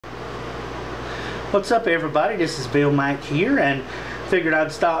What's up, everybody? This is Bill Mike here, and figured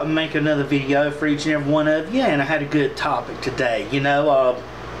I'd stop and make another video for each and every one of you. And I had a good topic today. It's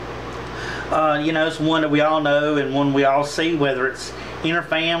one that we all know and one we all see, whether it's in our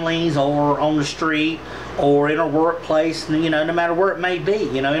families or on the street or in our workplace, no matter where it may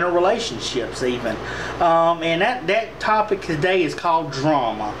be, in our relationships even. And that topic today is called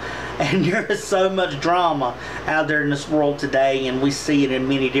drama. And there is so much drama out there in this world today, and we see it in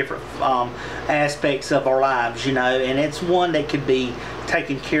many different aspects of our lives, and it's one that could be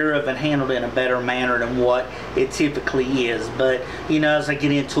taken care of and handled in a better manner than what it typically is. But as I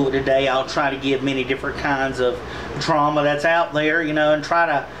get into it today, I'll try to give many different kinds of drama that's out there, and try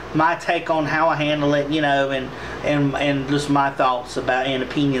to my take on how I handle it, and just my thoughts about and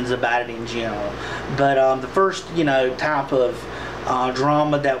opinions about it in general. But the first type of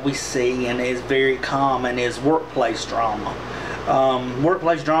drama that we see and is very common is workplace drama.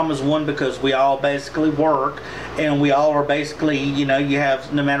 Workplace drama is one because we all basically work, and we all are basically, you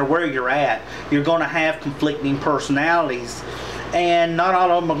have, no matter where you're at, you're going to have conflicting personalities, and not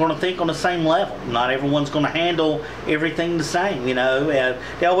all of them are going to think on the same level. Not everyone's going to handle everything the same.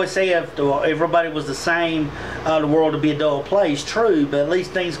 They always say if everybody was the same, the world would be a dull place. True, but at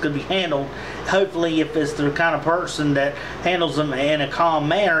least things could be handled. Hopefully, if it's the kind of person that handles them in a calm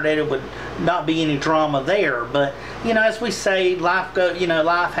manner, that it would not be any drama there. But as we say, life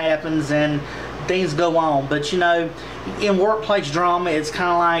happens and things go on. But in workplace drama, it's kind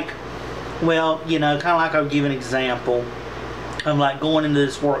of like, I'll give an example of like going into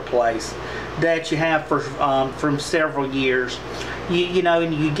this workplace that you have for from several years.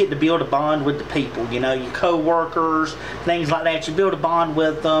 And you get to build a bond with the people, your co-workers, things like that. You build a bond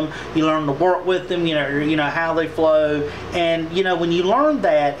with them, you learn to work with them, how they flow. And when you learn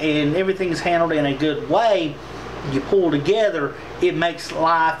that and everything's handled in a good way, you pull together, it makes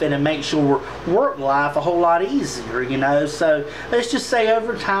life and it makes your work life a whole lot easier, So let's just say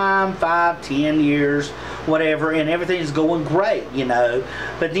over time, 5, 10 years, whatever, and everything's going great,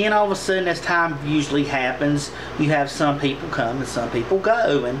 But then all of a sudden, as time usually happens, you have some people come and some people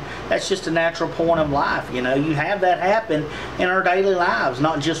go, and that's just a natural point of life, You have that happen in our daily lives,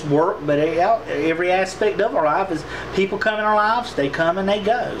 not just work, but every aspect of our life is people come in our lives, they come and they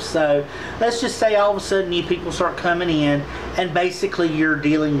go. So let's just say all of a sudden new people start coming in, and basically you're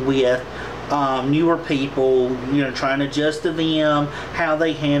dealing with newer people, trying to adjust to them, how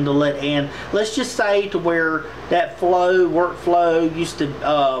they handle it. And let's just say to where that workflow used to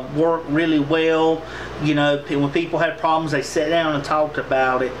work really well, when people had problems, they sat down and talked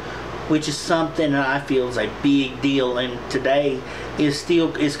about it, which is something that I feel is a big deal. And today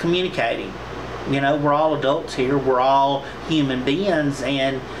is communicating. We're all adults here, we're all human beings,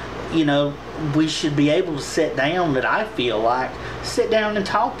 and we should be able to sit down, sit down and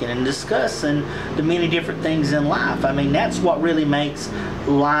talking and discussing the many different things in life. I mean, that's what really makes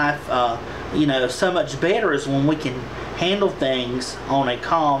life, so much better, is when we can handle things on a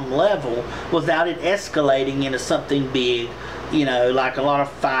calm level without it escalating into something big, like a lot of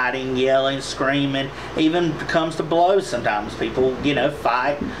fighting, yelling, screaming, even comes to blows sometimes. People,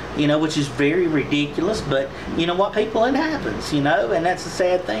 fight, which is very ridiculous, but people, it happens, and that's a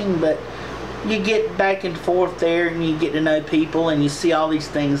sad thing. But you get back and forth there, and you get to know people, and you see all these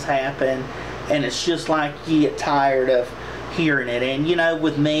things happen, and it's just like you get tired of hearing it. And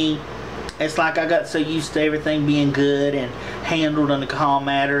with me, it's like I got so used to everything being good and handled in a calm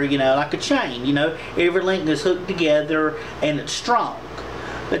manner, like a chain, every link is hooked together and it's strong.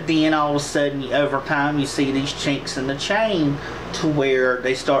 But then all of a sudden, over time, you see these chinks in the chain to where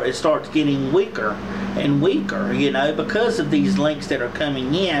it starts getting weaker and weaker, because of these links that are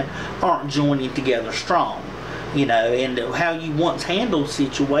coming in aren't joining together strong, and how you once handled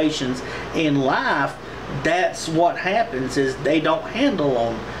situations in life, that's what happens, is they don't handle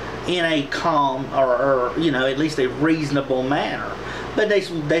them in a calm or at least a reasonable manner. But they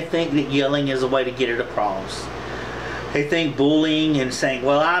think that yelling is a way to get it across. They think bullying and saying,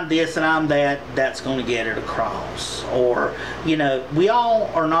 well, I'm this and I'm that, that's going to get it across. Or, we all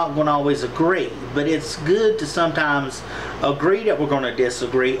are not going to always agree, but it's good to sometimes agree that we're going to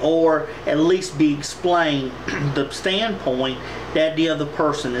disagree, or at least be explained the standpoint that the other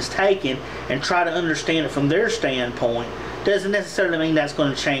person is taking, and try to understand it from their standpoint. Doesn't necessarily mean that's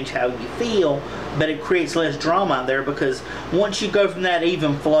going to change how you feel, but it creates less drama out there, because once you go from that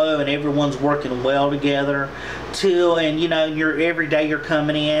even flow and everyone's working well together to, and you're every day you're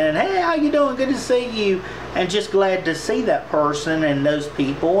coming in and, hey, how you doing, good to see you, and just glad to see that person and those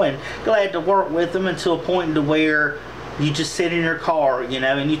people, and glad to work with them, until a point to where you just sit in your car,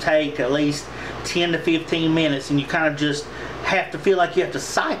 and you take at least 10 to 15 minutes, and you kind of just have to feel like you have to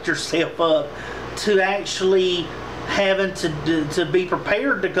psych yourself up to actually having to be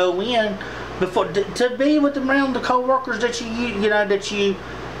prepared to go in before to be with around the co-workers that you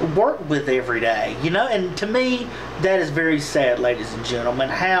work with every day, and to me that is very sad, ladies and gentlemen.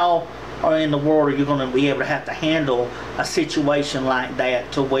 How in the world are you going to be able to have to handle a situation like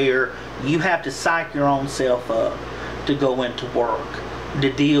that, to where you have to psych your own self up to go into work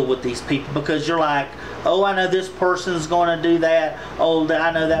to deal with these people, because you're like, oh, I know this person's going to do that, oh,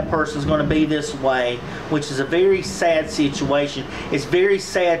 I know that person's going to be this way, which is a very sad situation. It's very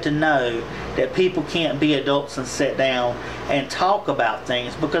sad to know that people can't be adults and sit down and talk about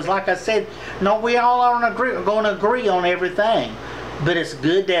things, because like I said, no, we all aren't going to agree on everything, but it's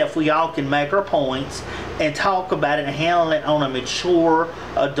good that if we all can make our points and talk about it and handle it on a mature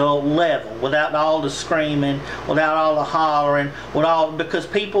adult level, without all the screaming, without all the hollering, because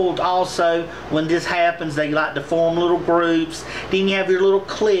people also, when this happens, they like to form little groups. Then you have your little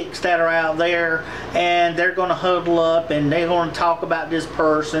cliques that are out there, and they're going to huddle up and they're going to talk about this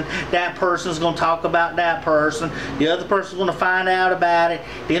person, that person's going to talk about that person, the other person's going to find out about it,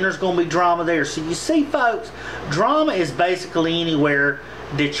 then there's going to be drama there. So you see, folks, drama is basically anywhere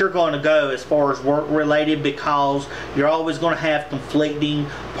that you're going to go as far as work related, because you're always going to have conflicting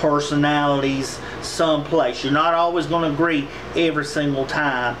personalities someplace. You're not always going to agree every single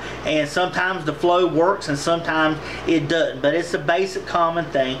time, and sometimes the flow works and sometimes it doesn't, but it's a basic common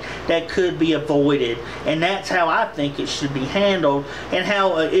thing that could be avoided, and that's how I think it should be handled, and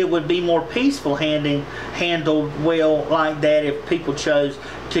how it would be more peaceful handled well like that if people chose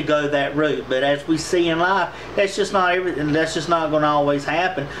to go that route. But as we see in life, that's just not everything. That's just not going to always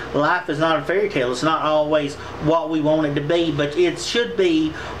happen. Life is not a fairy tale. It's not always what we want it to be, but it should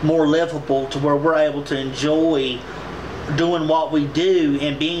be more livable, to where we're able to enjoy doing what we do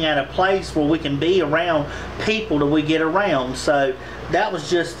and being at a place where we can be around people that we get around. So that was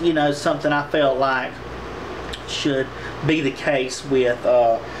just, something I felt like should be the case with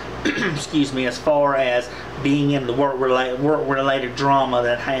excuse me, as far as being in the work-related drama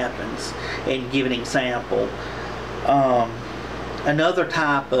that happens. And give an example. Another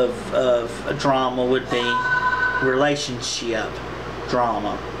type of drama would be relationship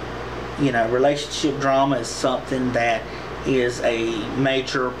drama. Relationship drama is something that is a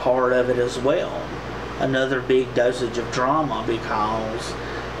major part of it as well. Another big dosage of drama, because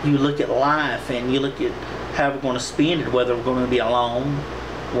you look at life and you look at how we're going to spend it, whether we're going to be alone,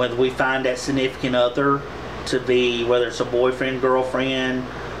 whether we find that significant other to be, whether it's a boyfriend, girlfriend,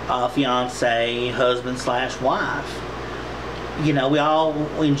 fiance, husband / wife. We all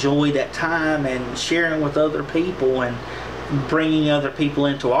enjoy that time and sharing with other people and bringing other people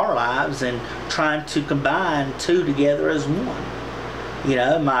into our lives and trying to combine two together as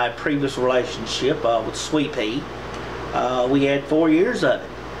one. My previous relationship with Sweet Pea, we had 4 years of it,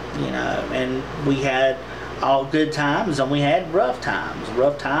 and we had all good times and we had rough times.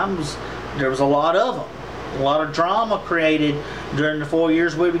 Rough times, there was a lot of them. A lot of drama created during the 4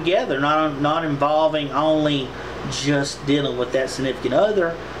 years we were together, not involving only just dealing with that significant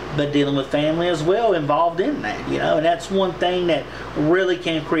other, but dealing with family as well involved in that, and that's one thing that really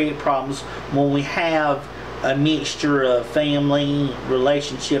can create problems when we have a mixture of family,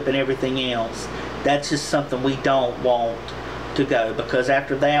 relationship, and everything else. That's just something we don't want to go, because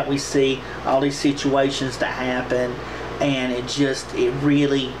after that we see all these situations that happen, and it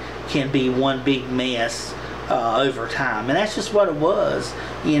really can be one big mess over time. And that's just what it was,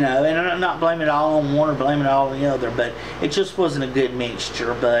 and I'm not blaming it all on one or blaming it all on the other, but it just wasn't a good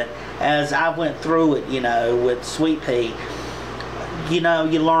mixture. But as I went through it, with Sweet Pea, you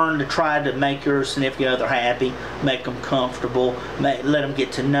learn to try to make your significant other happy, make them comfortable, let them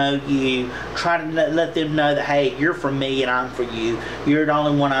get to know you, try to let them know that, hey, you're for me and I'm for you. You're the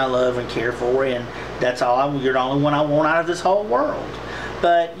only one I love and care for, and that's all. You're the only one I want out of this whole world.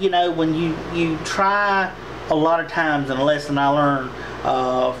 But when you try, a lot of times, and a lesson I learned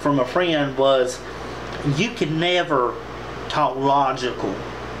from a friend was, you can never talk logical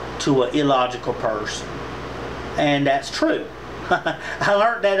to an illogical person, and that's true. I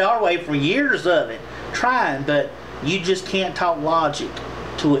learned that our way for years of it, trying, but you just can't talk logic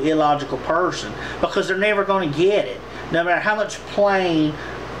to an illogical person, because they're never going to get it. No matter how much plain,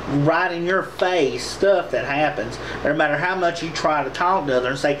 right in your face stuff that happens, no matter how much you try to talk to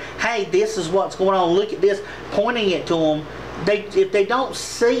others and say, hey, this is what's going on, look at this, pointing it to them, if they don't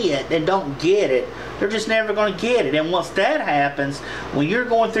see it and don't get it, they're just never going to get it. And once that happens, when you're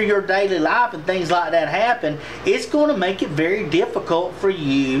going through your daily life and things like that happen, it's going to make it very difficult for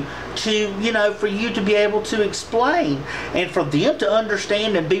you to, for you to be able to explain and for them to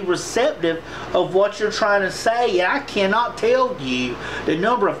understand and be receptive of what you're trying to say. And I cannot tell you the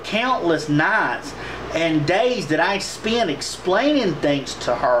number of countless nights and days that I spent explaining things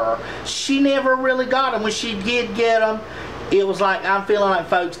to her. She never really got them. When she did get them, it was like I'm feeling like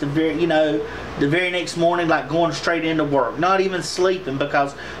folks the very next morning, like going straight into work, not even sleeping,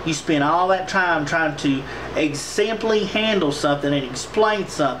 because you spend all that time trying to simply handle something and explain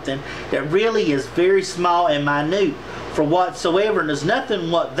something that really is very small and minute for whatsoever, and there's nothing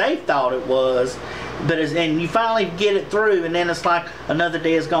what they thought it was. And you finally get it through, and then it's like another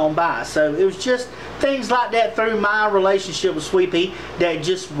day has gone by. So it was just things like that through my relationship with Sweet Pea that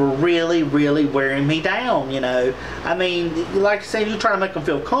just were really, really wearing me down, I mean, like I said, you try to make them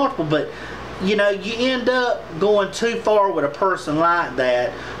feel comfortable, but you end up going too far with a person like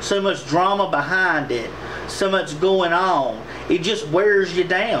that. So much drama behind it, so much going on. It just wears you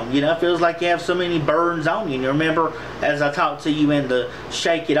down. It feels like you have so many burdens on you. And you remember, as I talked to you in the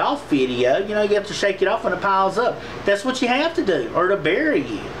Shake It Off video, you have to shake it off when it piles up. That's what you have to do, or to bury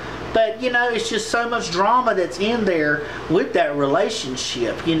you. But, it's just so much drama that's in there with that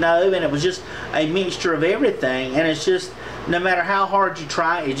relationship, and it was just a mixture of everything. And it's just, no matter how hard you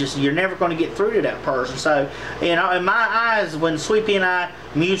try, you're never going to get through to that person. So, in my eyes, when Sweet Pea and I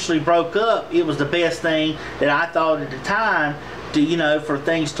mutually broke up, it was the best thing that I thought at the time to, for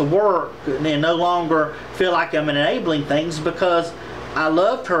things to work and no longer feel like I'm enabling things, because I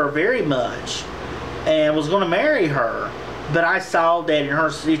loved her very much and was going to marry her. But I saw that in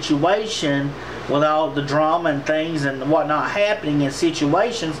her situation, with all the drama and things and whatnot happening in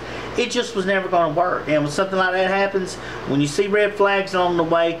situations, it just was never going to work. And when something like that happens, when you see red flags along the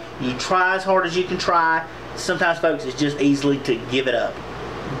way, you try as hard as you can try. Sometimes, folks, it's just easily to give it up.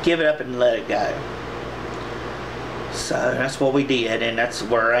 Give it up and let it go. So that's what we did, and that's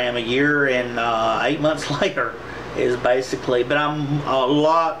where I am a year and 8 months later is basically. But I'm a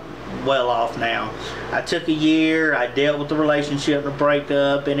lot well off now. I took a year, I dealt with the relationship, the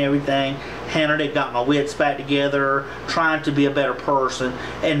breakup and everything, handled it, got my wits back together, trying to be a better person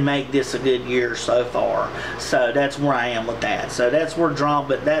and make this a good year so far. So that's where I am with that. So that's where drama,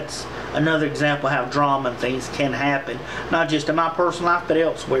 but that's another example of how drama and things can happen, not just in my personal life, but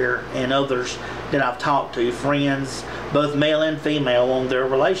elsewhere, and others that I've talked to, friends, both male and female, on their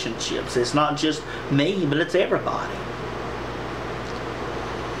relationships. It's not just me, but it's everybody.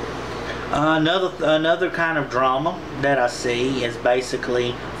 Another kind of drama that I see is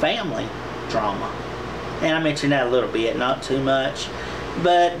basically family drama. And I mentioned that a little bit, not too much.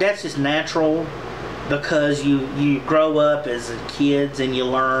 But that's just natural, because you grow up as kids and you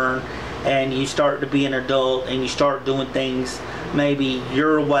learn and you start to be an adult and you start doing things maybe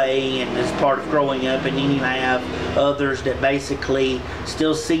your way, and as part of growing up, and then you have others that basically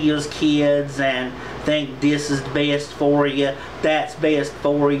still see you as kids and think this is best for you, that's best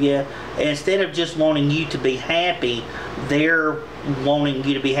for you. And instead of just wanting you to be happy, they're wanting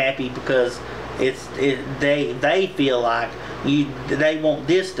you to be happy because they feel like they want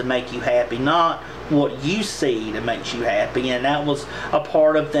this to make you happy, not what you see that makes you happy. And that was a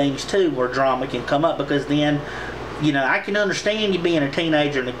part of things too, where drama can come up, because then I can understand you being a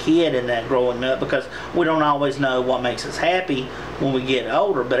teenager and a kid and that growing up, because we don't always know what makes us happy when we get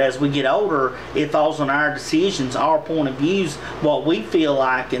older. But as we get older, it falls on our decisions, our point of views, what we feel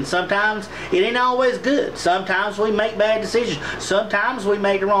like. And sometimes it ain't always good. Sometimes we make bad decisions. Sometimes we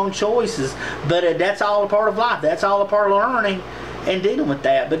make the wrong choices. But that's all a part of life. That's all a part of learning and dealing with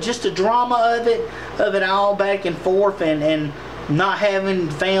that. But just the drama of it all back and forth, and not having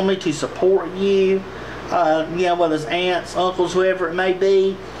family to support you, whether it's aunts, uncles, whoever it may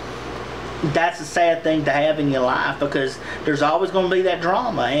be, that's a sad thing to have in your life, because there's always going to be that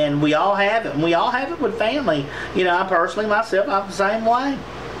drama, and we all have it. And we all have it with family. I personally, myself, I'm the same way.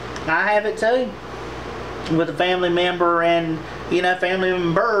 I have it too, with a family member, and family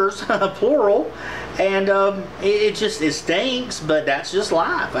members, plural. And it stinks, but that's just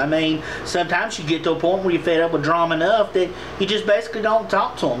life. I mean, sometimes you get to a point where you're fed up with drama enough that you just basically don't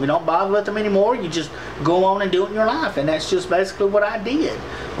talk to them. You don't bother with them anymore. You just go on and do it in your life. And that's just basically what I did,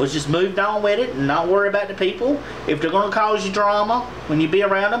 was just moved on with it and not worry about the people. If they're going to cause you drama when you be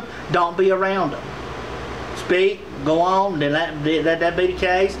around them, don't be around them. Speak, go on, then let that be the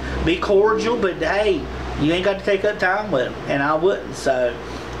case. Be cordial, but hey, you ain't got to take up time with them, and I wouldn't. So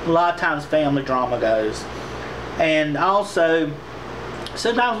a lot of times family drama goes. And also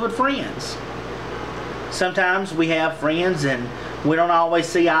sometimes with friends. Sometimes we have friends and we don't always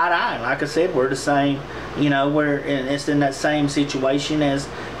see eye to eye. Like I said, we're the same, it's in that same situation as,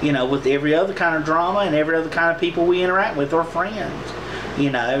 with every other kind of drama and every other kind of people we interact with, or friends.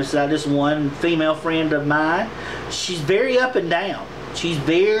 So this one female friend of mine, she's very up and down. She's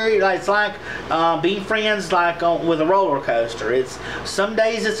very, it's like being friends with a roller coaster. It's some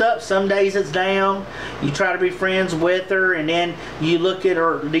days it's up, some days it's down. You try to be friends with her, and then you look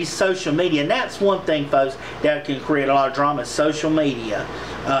at these social media, and that's one thing, folks, that can create a lot of drama: is social media,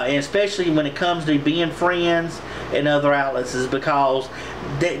 and especially when it comes to being friends and other outlets, is because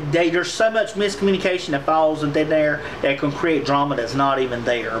there's so much miscommunication that falls in there that can create drama that's not even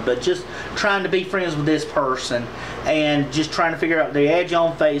there. But just trying to be friends with this person and just trying to figure out, they add you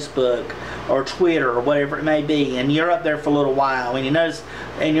on Facebook or Twitter or whatever it may be, and you're up there for a little while, and you notice,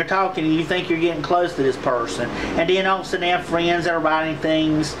 and you're talking, and you think you're getting close to this person, and then all of a sudden they have friends that are writing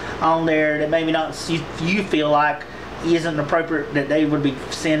things on there that maybe not you feel like isn't appropriate that they would be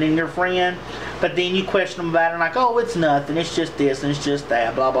sending your friend. But then you question them about it, and like, oh, it's nothing, it's just this and it's just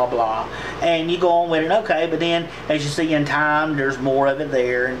that, blah blah blah, and you go on with it. Okay, but then as you see in time, there's more of it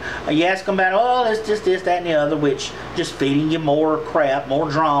there, and you ask them about, oh, it's just this, that, and the other, which just feeding you more crap,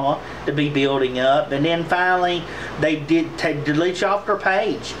 more drama to be building up. And then finally they delete you off their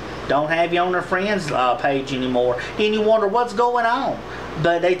page, don't have you on their friends page anymore. Then you wonder what's going on.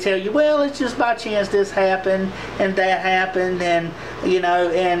 But they tell you, well, it's just by chance this happened and that happened, and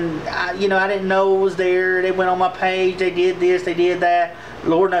I didn't know it was there. They went on my page, they did this, they did that.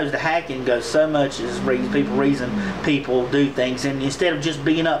 Lord knows the hacking goes so much as reason people do things, and instead of just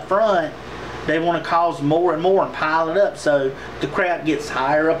being up front, they want to cause more and more and pile it up, so the crap gets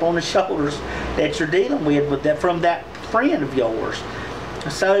higher up on the shoulders that you're dealing with that from that friend of yours.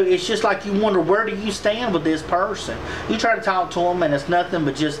 So it's just like you wonder, where do you stand with this person? You try to talk to them, and it's nothing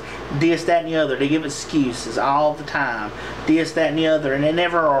but just this, that, and the other. They give excuses all the time, this, that, and the other, and they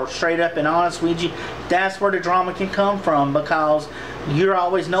never are straight up and honest with you. That's where the drama can come from, because you're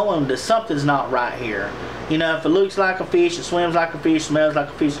always knowing that something's not right here. If it looks like a fish, it swims like a fish, smells like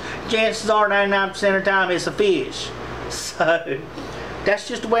a fish, chances are 99% of the time it's a fish. So that's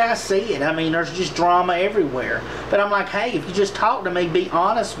just the way I see it. I mean, there's just drama everywhere. But I'm like, hey, if you just talk to me, be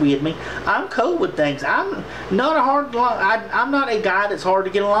honest with me, I'm cool with things. I'm not I'm not a guy that's hard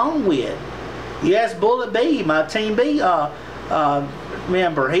to get along with. You ask Bullet B, my Team B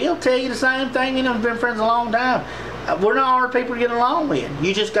member, he'll tell you the same thing. We've been friends a long time. We're not hard people to get along with.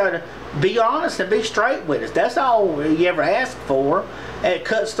 You just got to be honest and be straight with us. That's all you ever ask for. It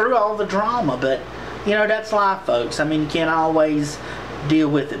cuts through all the drama. But, that's life, folks. I mean, you can't always deal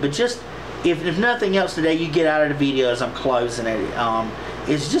with it. But just, if nothing else today you get out of the video as I'm closing it,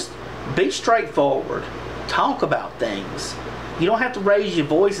 is just be straightforward. Talk about things. You don't have to raise your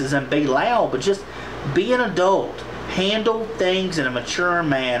voices and be loud, but just be an adult. Handle things in a mature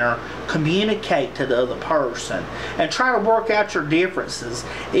manner. Communicate to the other person, and try to work out your differences.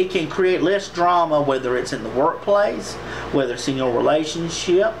 It can create less drama, whether it's in the workplace, whether it's in your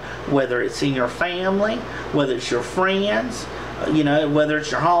relationship, whether it's in your family, whether it's your friends, whether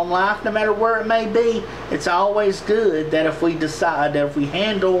it's your home life. No matter where it may be, it's always good that if we decide that if we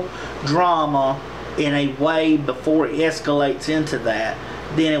handle drama in a way before it escalates into that,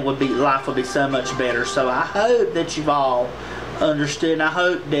 then life will be so much better. So I hope that you've all understood, and I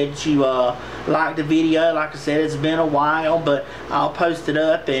hope that you liked the video. Like I said, it's been a while, but I'll post it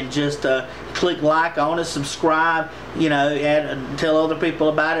up, and just click like on it, subscribe, and tell other people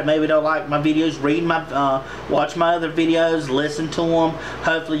about it. Maybe they'll like my videos, watch my other videos, listen to them.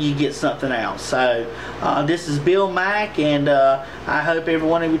 Hopefully you get something else. So this is Bill Mack, and I hope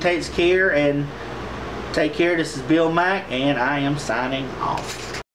everyone of you takes care, and take care. This is Bill Mack, and I am signing off.